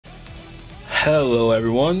Hello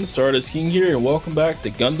everyone, Stardust King here and welcome back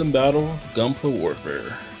to Gundam Battle Gunpla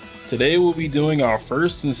Warfare. Today we'll be doing our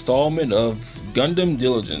first installment of Gundam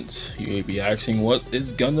Diligence. You may be asking, what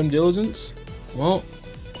is Gundam Diligence? Well,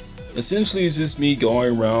 essentially it's just me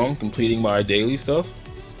going around completing my daily stuff.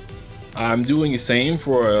 I'm doing the same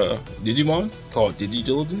for a Digimon called Digi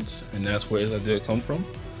Diligence, and that's where this idea comes from.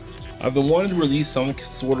 I've been wanting to release some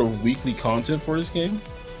sort of weekly content for this game,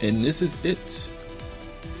 and this is it.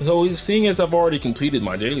 So seeing as I've already completed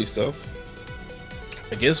my daily stuff,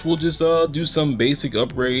 I guess we'll just do some basic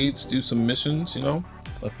upgrades, do some missions, you know,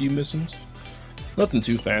 a few missions. Nothing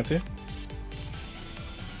too fancy.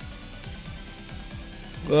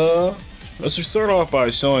 Let's just start off by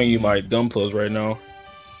showing you my Gunplas right now.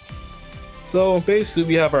 So basically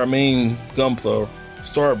we have our main Gunpla,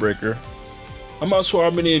 Starbreaker. I'm not sure how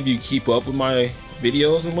many of you keep up with my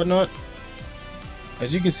videos and whatnot.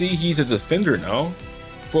 As you can see, he's a defender now.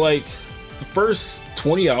 For like the first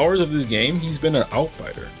 20 hours of this game, he's been an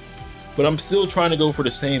outfighter. But I'm still trying to go for the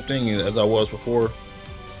same thing as I was before.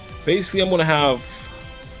 Basically, I'm going to have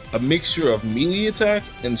a mixture of melee attack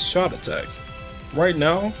and shot attack. Right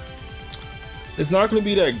now, it's not going to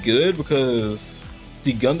be that good because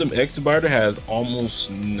the Gundam Expeditor has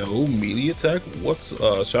almost no melee attack,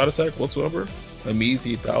 shot attack whatsoever,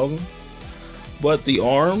 immediately 1000. But the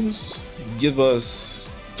arms give us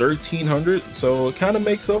 1300, so it kind of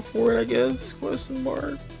makes up for it, I guess. Question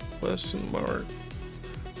mark.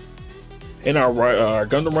 And our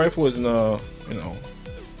Gundam rifle isn't all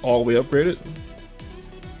the way upgraded.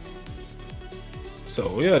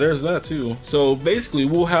 So yeah, there's that too. So basically,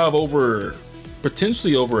 we'll have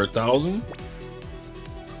potentially over 1000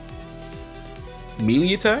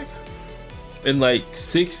 melee attack and like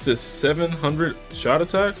 600 to 700 shot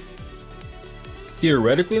attack.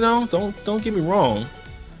 Theoretically, now, don't get me wrong.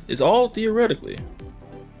 It's all theoretically.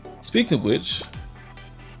 Speaking of which,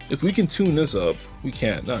 if we can tune this up, we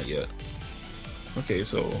can't, not yet. Okay,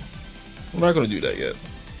 so we're not going to do that yet.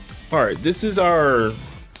 Alright, this is our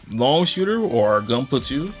long shooter, or our Gunpla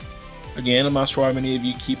 2. Again, I'm not sure how many of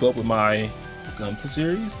you keep up with my Gunpla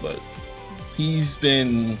series, but he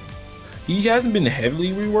hasn't been heavily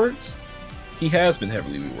reworked. He has been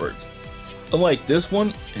heavily reworked. Unlike this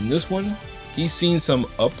one and this one, he's seen some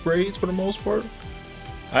upgrades for the most part.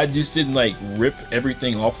 I just didn't like rip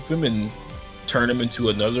everything off of him and turn him into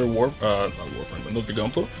another another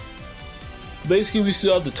Gunpla. Basically, we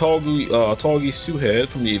still have the Tallgi Sioux head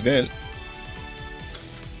from the event,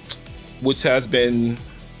 which has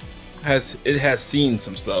seen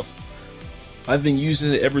some stuff. I've been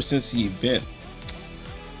using it ever since the event.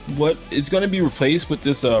 But it's going to be replaced with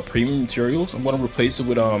this premium materials. I'm going to replace it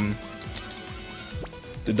with the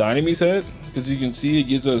Dynamis head. Because you can see it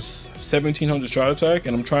gives us 1700 shot attack,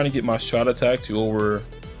 and I'm trying to get my shot attack to over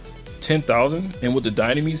 10,000. And with the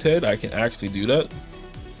Dynamis head, I can actually do that,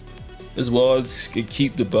 as well as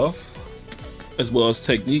keep the buff, as well as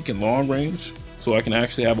technique and long range, so I can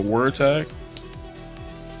actually have a word tag.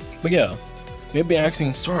 But yeah, maybe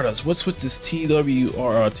asking Stardust, what's with this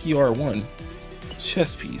TR1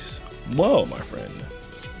 chest piece? Well, my friend,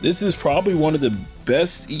 this is probably one of the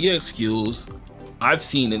best EX skills I've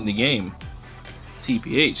seen in the game.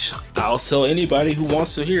 TPH, I'll tell anybody who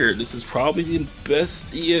wants to hear it, this is probably the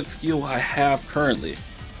best EX skill I have currently.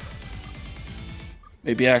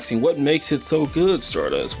 Maybe asking, what makes it so good,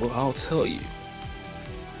 Stardust? Well, I'll tell you.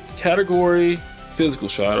 Category physical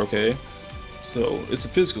shot, okay? So it's a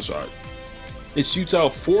physical shot. It shoots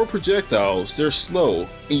out 4 projectiles. They're slow,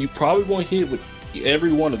 and you probably won't hit with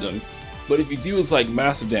every one of them. But if you do, it's like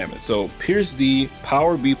massive damage. So Pierce D,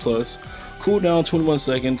 Power B+, cooldown 21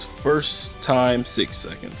 seconds, first time 6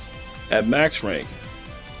 seconds. At max rank,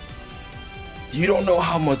 you don't know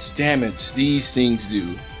how much damage these things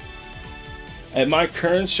do. At my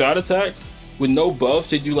current shot attack, with no buffs,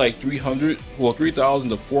 they do like 300, well 3,000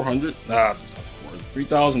 to 400,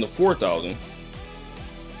 3,000 to 4,000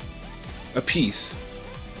 a piece.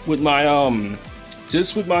 With my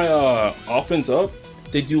just with my offense up,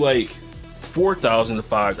 they do like 4,000 to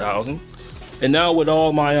 5,000. And now with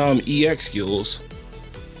all my EX skills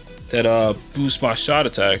that boost my shot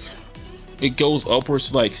attack, it goes upwards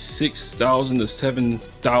to like 6,000 to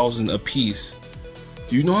 7,000 a piece.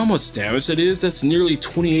 Do you know how much damage that is? That's nearly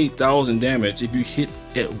 28,000 damage if you hit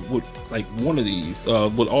it with like one of these,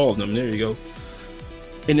 with all of them. There you go.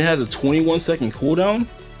 And it has a 21-second cooldown.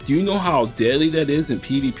 Do you know how deadly that is in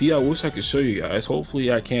PvP? I wish I could show you guys.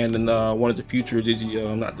 Hopefully I can in one of the future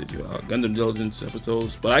Gundam Diligence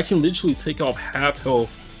episodes. But I can literally take off half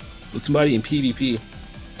health with somebody in PvP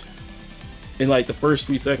in like the first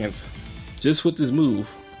 3 seconds, just with this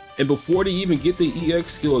move. And before they even get the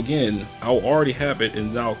EX skill again, I'll already have it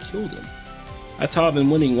and I'll kill them. That's how I've been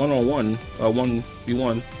winning 1-on-1,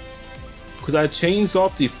 1v1. Because I changed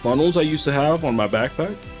off the funnels I used to have on my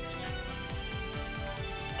backpack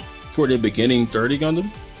for the beginning 30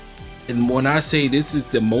 Gundam. And when I say this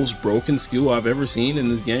is the most broken skill I've ever seen in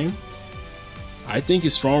this game, I think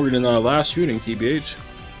it's stronger than last shooting, TBH.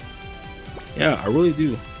 Yeah, I really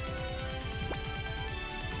do.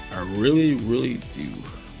 I really do.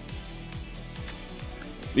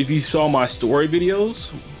 If you saw my story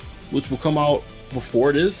videos, which will come out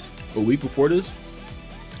before this, a week before this,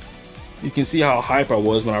 you can see how hype I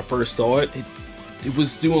was when I first saw it. It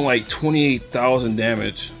was doing like 28,000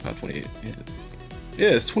 damage. Not 28. Yeah,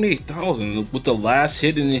 it's 28,000 with the last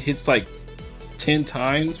hit, and it hits like 10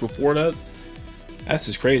 times before that. That's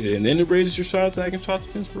just crazy. And then it raises your shot attack and shot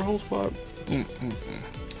defense for the whole squad.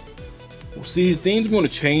 Well, see, the things I'm going to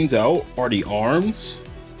change out are the arms,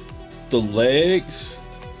 the legs.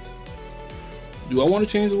 Do I want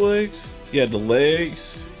to change the legs? Yeah, the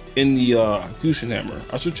legs and the Gushin hammer.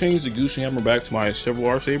 I should change the Gushin hammer back to my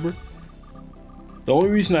Chevrolet saber. The only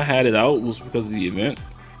reason I had it out was because of the event.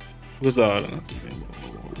 Because not the event.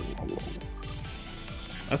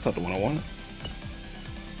 That's not the one I wanted.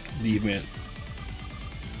 The event.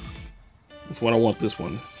 Which one I want? This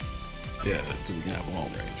one. Yeah, so we can have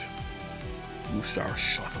long range. Booster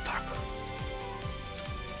shot attack.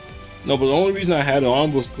 No, but the only reason I had it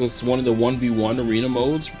on was because one of the 1v1 arena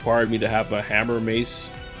modes required me to have a hammer,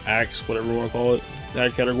 mace, axe, whatever you want to call it,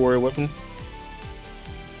 that category weapon.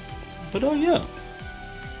 But yeah.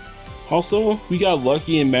 Also, we got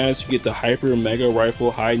lucky and managed to get the Hyper Mega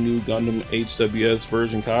Rifle High New Gundam HWS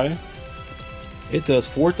version Kai. It does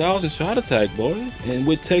 4,000 shot attack, boys, and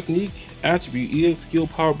with technique, attribute, EX skill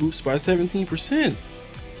power boost by 17%.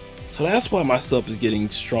 So that's why my stuff is getting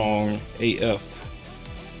strong AF.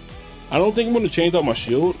 I don't think I'm going to change out my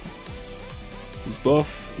shield.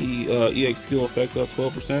 Buff the EX skill effect up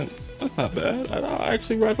 12%. That's not bad. I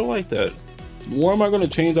actually rather like that. Or am I going to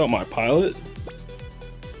change out my pilot?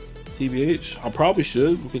 TBH. I probably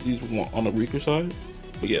should because he's on the weaker side.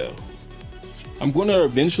 But yeah. I'm going to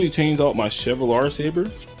eventually change out my Chevrolet saber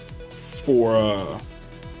for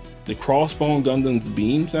the Crossbone Gundam's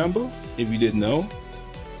beam sample, if you didn't know.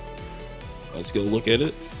 Let's go look at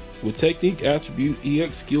it. With technique, attribute,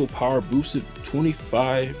 EX skill power boosted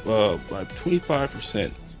by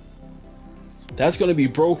 25%. That's going to be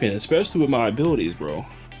broken, especially with my abilities, bro.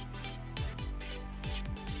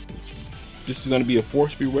 This is going to be a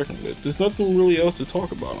force to be reckoned with. There's nothing really else to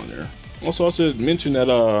talk about on there. Also, I should mention that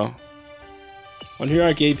on here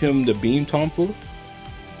I gave him the beam tomfool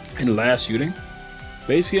in the last shooting.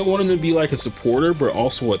 Basically, I want him to be like a supporter, but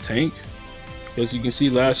also a tank. Because you can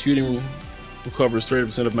see last shooting recovers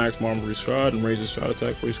 30% of maximum armor for his shot and raises shot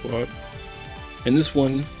attack for your squad. And this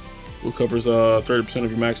one recovers 30%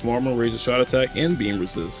 of your maximum armor, raises shot attack and beam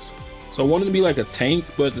resist. So I want him to be like a tank,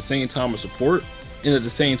 but at the same time a support, and at the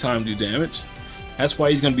same time do damage. That's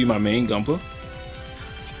why he's going to be my main Gunpla.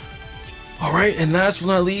 Alright, and last but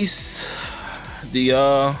not least,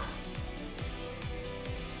 the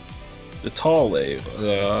tall lave.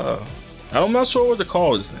 I'm not sure what to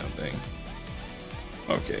call this damn thing.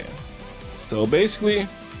 Okay. So basically,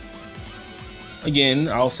 again,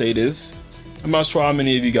 I'll say this. I'm not sure how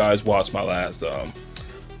many of you guys watched my last,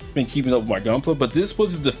 been keeping up with my Gunpla, but this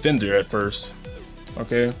was a defender at first,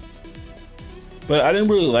 okay? But I didn't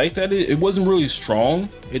really like that. It wasn't really strong.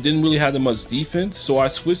 It didn't really have that much defense, so I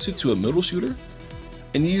switched it to a middle shooter.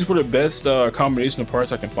 And these were the best combination of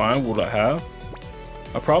parts I can find, what I have.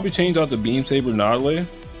 I'll probably change out the beam saber Nadale.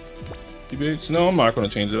 No, I'm not going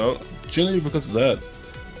to change it out, generally because of that.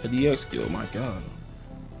 The EX skill, my god,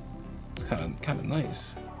 it's kind of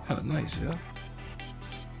nice, yeah.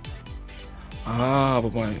 Ah,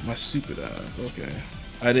 but my stupid ass. Okay,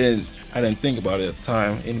 I didn't think about it at the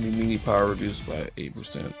time. Enemy melee power reduced by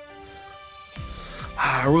 8%.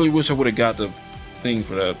 I really wish I would have got the thing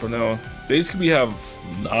for that, but no. Basically, we have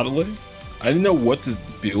Nadale. I didn't know what to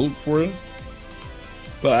build for it,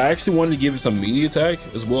 but I actually wanted to give it some melee attack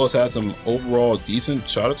as well as have some overall decent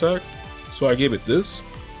shot attack, so I gave it this.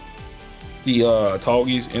 The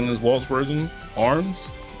Talgi's Endless Waltz version, arms,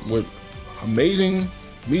 with amazing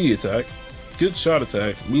melee attack, good shot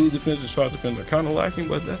attack, melee defense and shot defense are kind of lacking,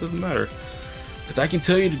 but that doesn't matter. Because I can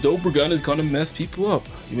tell you the Doper gun is going to mess people up.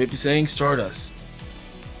 You may be saying Stardust.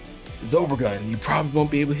 The Doper gun, you probably won't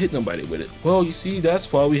be able to hit nobody with it. Well, you see,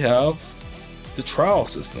 that's why we have the trial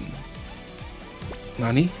system.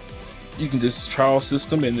 Nani? You can just trial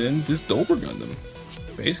system and then just Doper gun them.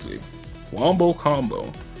 Basically. Wombo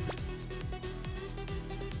combo.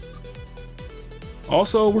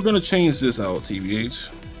 Also, we're gonna change this out,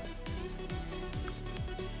 TBH.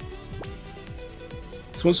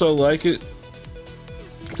 So much I like it,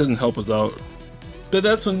 it doesn't help us out. But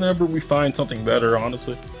that's whenever we find something better,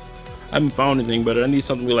 honestly. I haven't found anything better. I need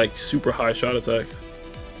something with like super high shot attack.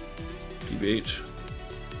 TBH.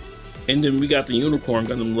 And then we got the unicorn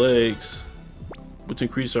Gundam legs, which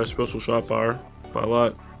increase our special shot fire by a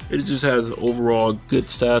lot. It just has overall good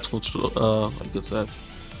stats, which like good stats.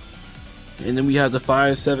 And then we have the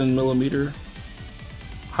 5.7mm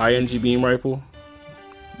high energy beam rifle.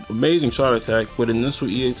 Amazing shot attack with initial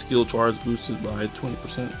EX skill charge boosted by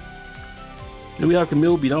 20%. And we have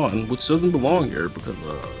Camille Bidon, which doesn't belong here because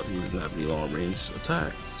he doesn't have any long range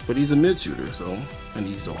attacks. But he's a mid shooter, so, and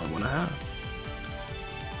he's the only one I have.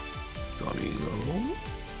 So I mean,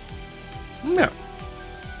 yeah.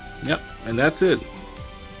 Yep, and that's it.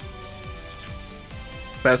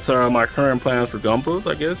 That's my current plans for Gunplas,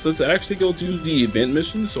 I guess. Let's actually go do the event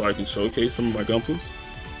mission so I can showcase some of my Gunplas.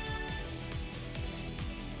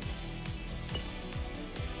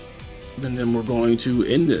 And then we're going to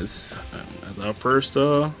end this as our first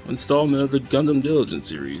installment of the Gundam Diligence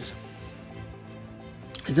Series.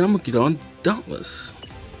 And then I'm gonna get on Dauntless.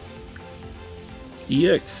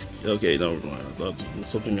 EX. Okay, no, that's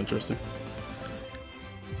something interesting.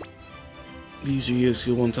 Use your EX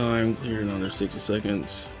skill one time, clear in under 60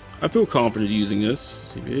 seconds. I feel confident using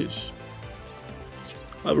this, CBH.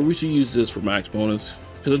 But we should use this for max bonus.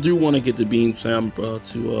 Because I do want to get the Beam Sam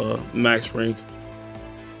to max rank.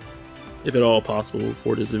 If at all possible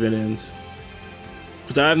before this event ends.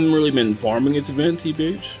 Because I haven't really been farming its event,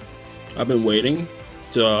 TBH. I've been waiting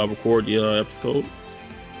to record the episode.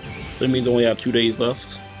 That means I only have 2 days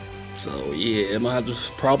left. So yeah, I'm gonna have to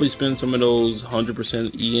probably spend some of those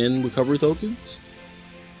 100% EN recovery tokens.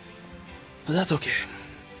 But that's okay.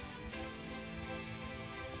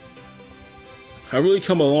 I've really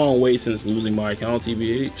come a long way since losing my account,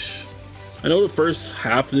 TBH. I know the first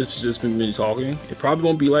half of this has just been me talking. It probably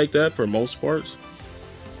won't be like that for most parts.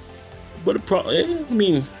 But it probably, I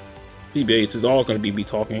mean, TBH is all gonna be me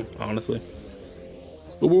talking, honestly.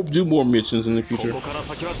 But we'll do more missions in the future.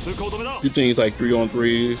 Do things like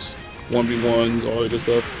 3-on-3s, 1v1s, all that good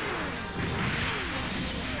stuff.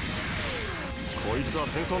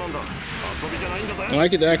 And I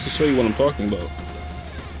could actually show you what I'm talking about.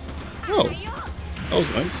 Oh, that was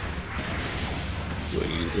nice. Go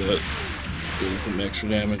ahead and use that. Do some extra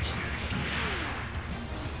damage.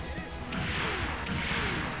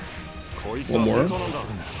 One more.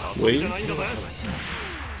 Wait.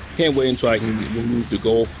 Can't wait until I can remove the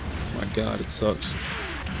Gulf. My god, it sucks.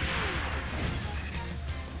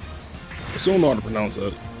 I still don't know how to pronounce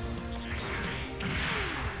that.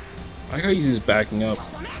 I like how he's just backing up.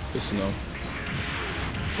 Just to know.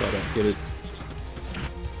 So I don't get it.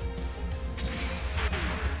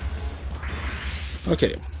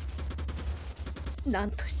 Okay.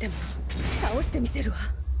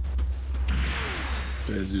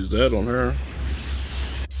 Let's use that on her.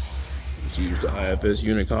 Let's use the IFS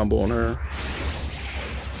unit combo on her.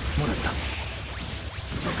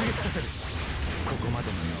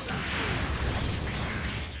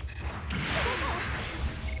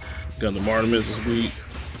 Gundam Artemis is weak.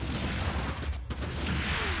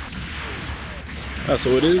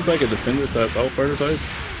 So it is like a defender / assault fighter type.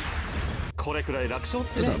 That's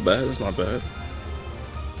not bad, that's not bad.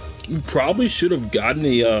 We probably should have gotten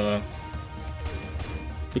the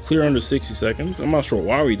clear under 60 seconds. I'm not sure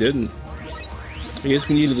why we didn't. I guess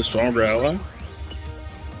we needed a stronger ally.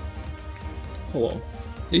 Oh well,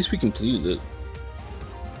 at least we completed it.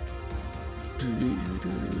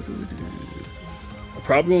 I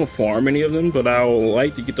probably won't farm any of them, but I would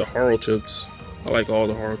like to get the Haro chips. I like all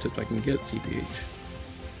the Haro chips I can get, TPH.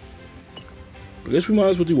 I guess we might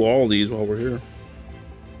as well do all of these while we're here.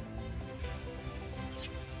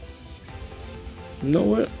 You know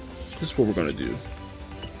what? This is what we're gonna do.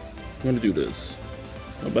 We're gonna do this.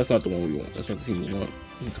 No, that's not the one we want. That's not the team we want.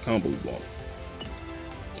 That's the combo we want.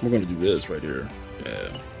 We're gonna do this right here.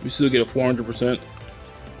 Yeah. We still get a 400%.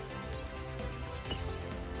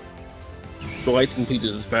 I'd like to complete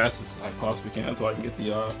this as fast as I possibly can so I can get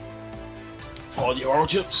the all the Haro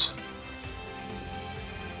chips.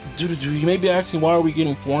 You may be asking why are we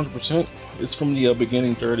getting 400%? It's from the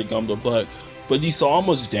beginning 30 Gundam Black. But you saw how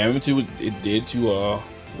much damage it did to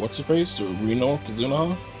what's her face or Reno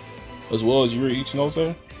Kazuna, as well as Yuri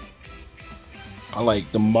Ichinose. I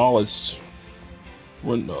like demolished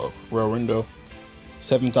Rendo, Real Rendo,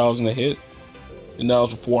 7,000 a hit, and that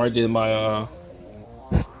was before I did my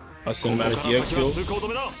my cinematic EX skill.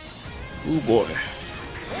 Ooh boy.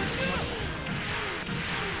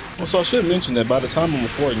 Also, I should mention that by the time I'm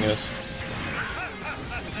recording this,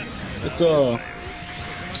 It's the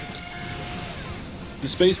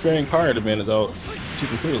Spacefaring Pirate Event is out.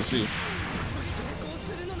 Super cool to see.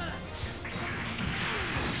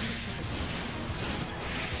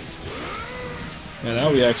 And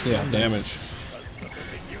now we actually have damage.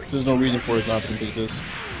 There's no reason for us not to complete this.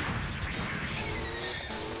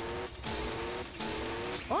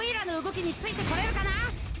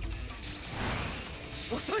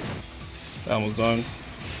 That one's done.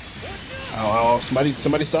 Ow, ow,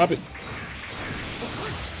 somebody stop it.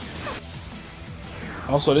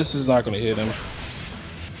 Also, this is not gonna hit him.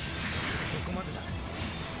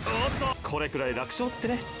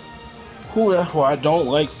 Whew, that's why I don't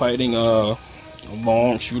like fighting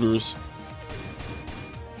long shooters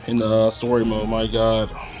in story mode. My god.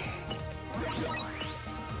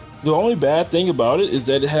 The only bad thing about it is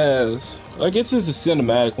that it has, I guess it's a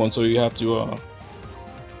cinematic one, so you have to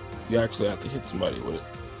you actually have to hit somebody with it.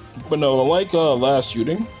 But no, like last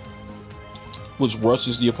shooting, which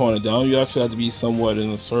rushes the opponent down, you actually have to be somewhat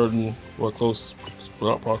in a certain or close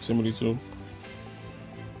proximity to him.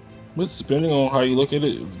 Which, depending on how you look at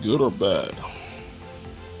it, is good or bad.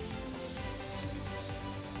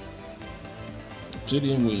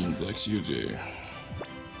 Obsidian Wings, XUJ.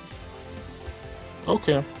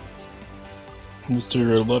 Okay.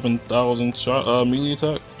 Mr. 11,000 shot melee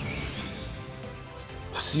attack.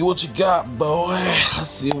 Let's see what you got, boy. Let's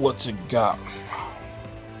see what you got.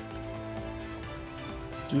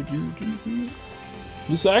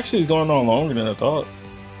 This actually is going on longer than I thought.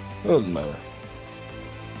 It doesn't matter.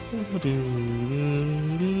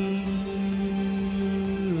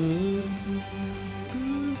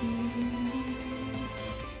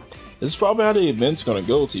 This is probably how the event's gonna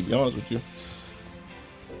go, to be honest with you.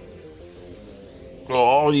 Well,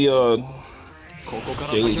 all the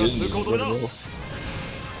daily business is ready to go.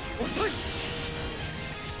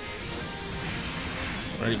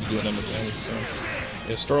 Already be doing that much damage, so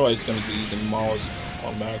yeah, Starlight's gonna be demolished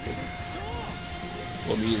automatically.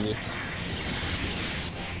 Well, immediately.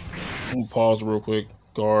 I'm gonna pause real quick.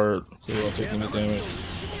 Guard, so I'll take any damage.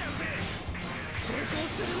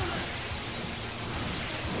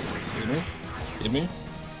 Hit me, hit me,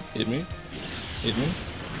 hit me, hit me,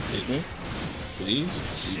 hit me. Please,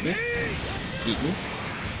 shoot me, shoot me.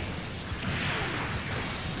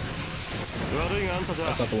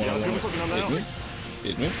 That's not the one I want.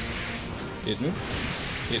 Hit me, hit me, hit me,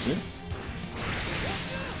 hit me.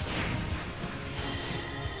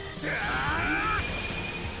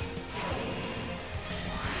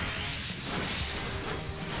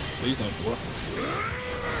 Please don't work.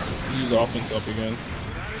 Use offense up again.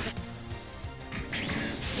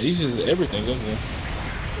 He uses everything, doesn't he?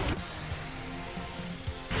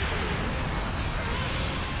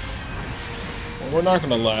 Well, we're not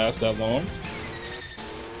gonna last that long.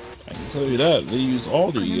 I can tell you that. They use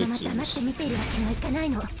all their EXs.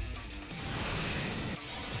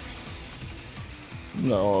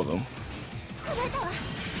 Not all of them.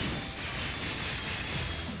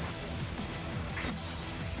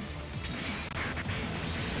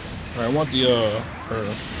 Alright, I want the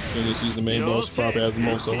her. This is the main boss, probably has the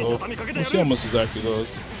most health. Let's see how much this actually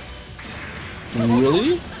does.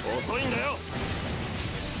 Really?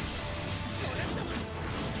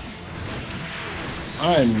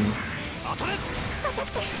 I'm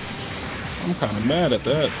kind of mad at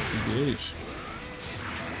that, TBH.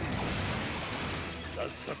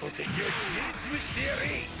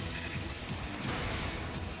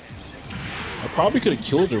 I probably could have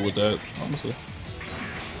killed her with that, honestly.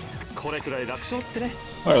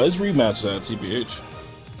 Alright, let's rematch that, TBH.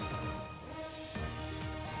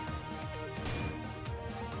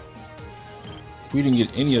 We didn't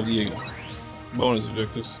get any of the bonus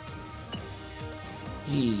objectives.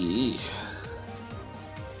 Should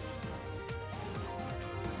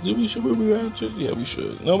we rematch it? Yeah, we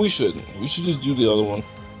should. No, we shouldn't. We should just do the other one.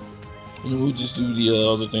 And we'll just do the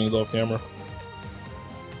other things off camera.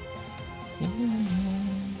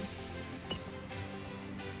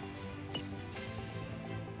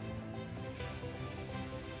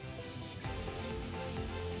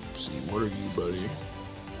 Let's see, what are you, buddy?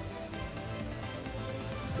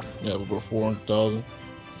 Yeah, we'll go 400,000.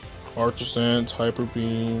 Archer Stance, Hyper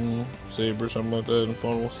Beam, Saber, something like that, and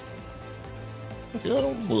funnels. Okay,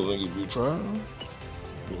 I'm willing to give you a try.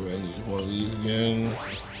 Go ahead and use one of these again.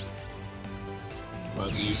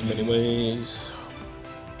 Might use them anyways.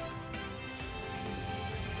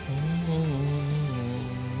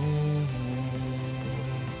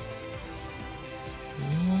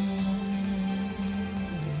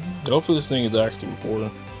 Hopefully this thing is actually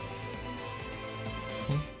recording.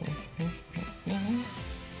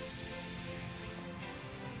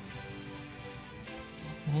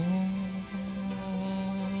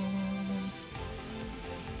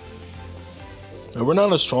 And we're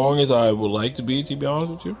not as strong as I would like to be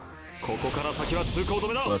honest with you. But turn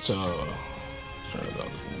this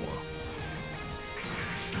out just more.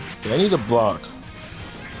 Yeah, I need to block.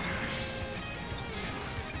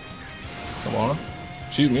 Come on,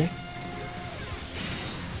 shoot me.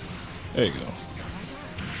 There you go.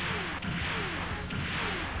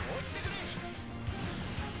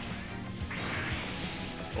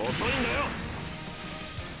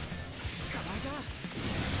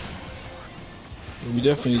 We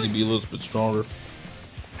definitely need to be a little bit stronger.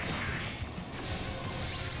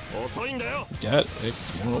 Got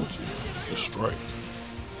X102. The strike.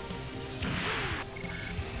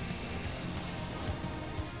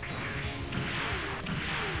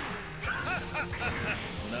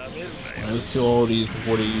 Let's kill all these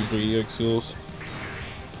before they use their EX skills.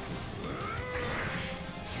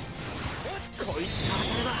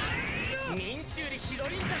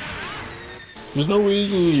 There's no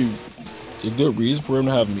really a good reason for him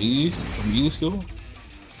to have a melee skill.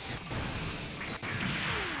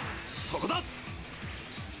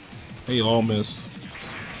 They all miss.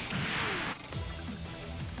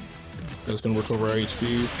 That's gonna recover our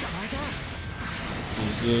HP.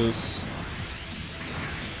 Do this.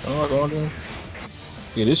 Oh, I got him.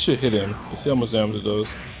 Yeah, this should hit him. Let's see how much damage it does.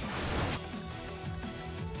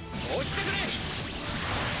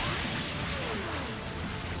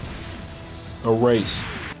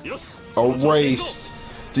 Erased. Erased.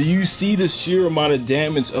 Do you see the sheer amount of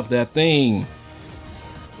damage of that thing?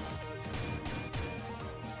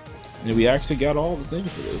 And we actually got all the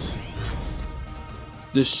things for this.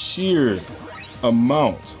 The sheer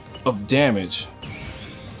amount of damage.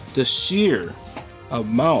 The sheer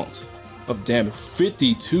amount of damage.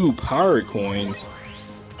 52 pirate coins.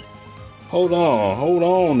 Hold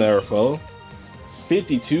on there, fella.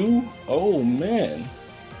 52? Oh man.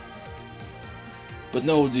 But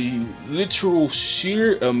no, the literal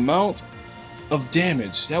sheer amount of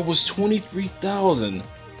damage. That was 23,000.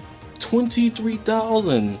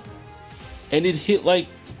 23,000. And it hit like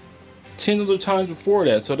 10 other times before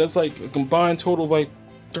that. So that's like a combined total of like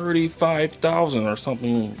 35,000 or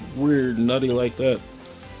something weird, nutty like that.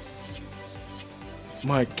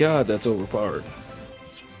 My god, that's overpowered.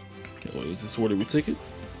 Okay, wait, is this where we take it?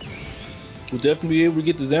 We'll definitely be able to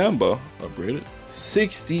get the Zamba upgraded.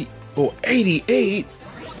 60. Oh, 88?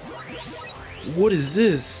 What is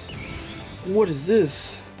this? What is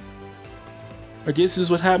this? I guess this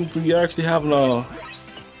is what happens when you actually have a...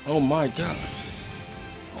 Oh my god.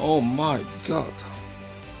 Oh my god.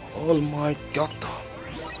 Oh my god.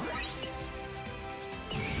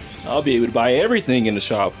 I'll be able to buy everything in the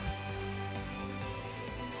shop.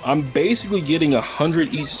 I'm basically getting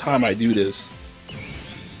 100 each time I do this.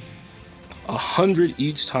 100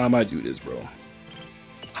 each time I do this, bro.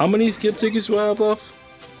 How many skip tickets do I have left?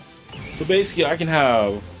 So basically I can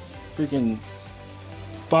have freaking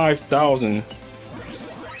 5,000.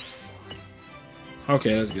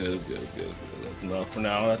 Okay, that's good, that's good, that's good. That's enough for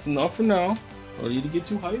now, that's enough for now. Don't need to get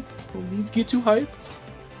too hype. Don't need to get too hype.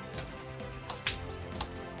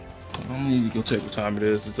 I don't need to go check what time it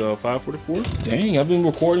is. It's 5:44. Dang, I've been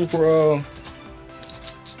recording for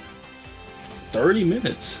 30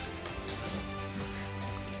 minutes.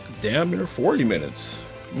 Damn near 40 minutes.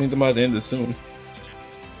 I mean, I'm about to end this soon.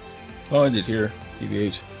 Oh, I did here,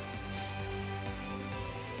 TBH.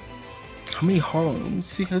 How many let's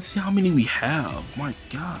see how many we have. My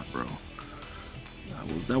god, bro.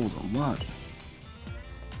 That was a lot.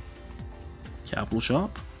 Capital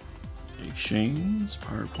shop. Exchange.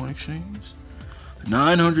 Pirate point exchange.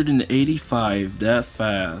 985 that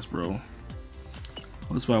fast, bro.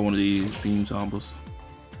 Let's buy one of these beam combos.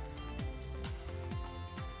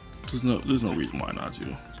 There's no reason why not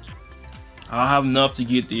to. I'll have enough to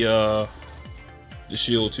get the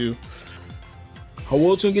shield too. I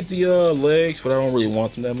will to get the legs, but I don't really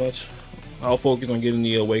want them that much. I'll focus on getting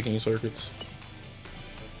the awakening circuits.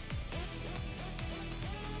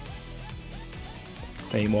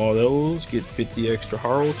 Claim all those, get 50 extra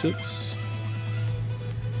Haro chips.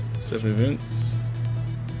 7 events.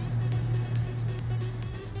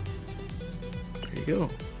 There you go.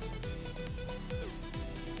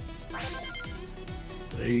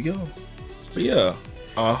 There you go. But yeah,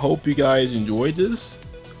 I hope you guys enjoyed this.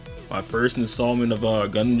 My first installment of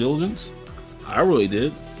Gundam Diligence. I really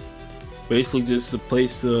did. Basically just a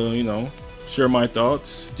place to, you know, share my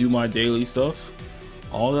thoughts, do my daily stuff,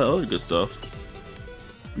 all that other good stuff.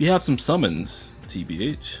 We have some summons,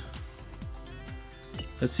 TBH.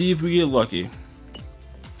 Let's see if we get lucky.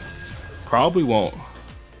 Probably won't.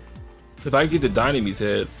 If I get the Dynamis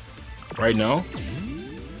head right now.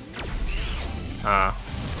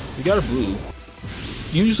 We got a blue.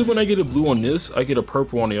 Usually when I get a blue on this, I get a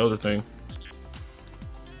purple on the other thing.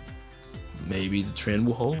 Maybe the trend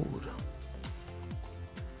will hold.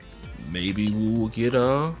 Maybe we will get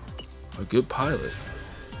a good pilot.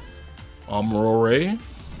 Amore?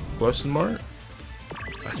 Question mark?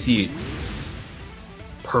 I see it.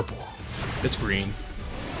 Purple. It's green.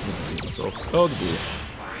 So, oh, the blue.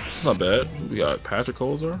 Not bad. We got Patrick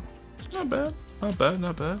Holzer. Not bad. Not bad.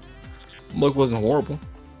 Not bad. Luck wasn't horrible.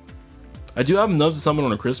 I do have enough to summon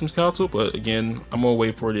on a Christmas Council, but again, I'm gonna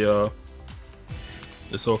wait for the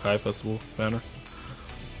Sokai Festival banner.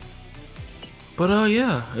 But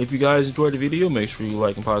yeah, if you guys enjoyed the video, make sure you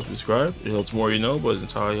like and possibly subscribe. It helps more, you know, but it's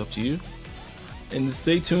entirely up to you. And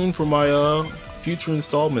stay tuned for my future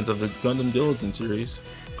installments of the Gundam Diligence Series.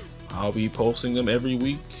 I'll be posting them every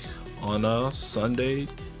week on Sunday,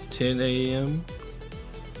 10 AM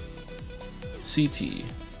CT.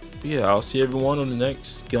 But yeah, I'll see everyone on the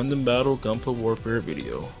next Gundam Battle Gunpla Warfare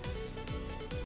video.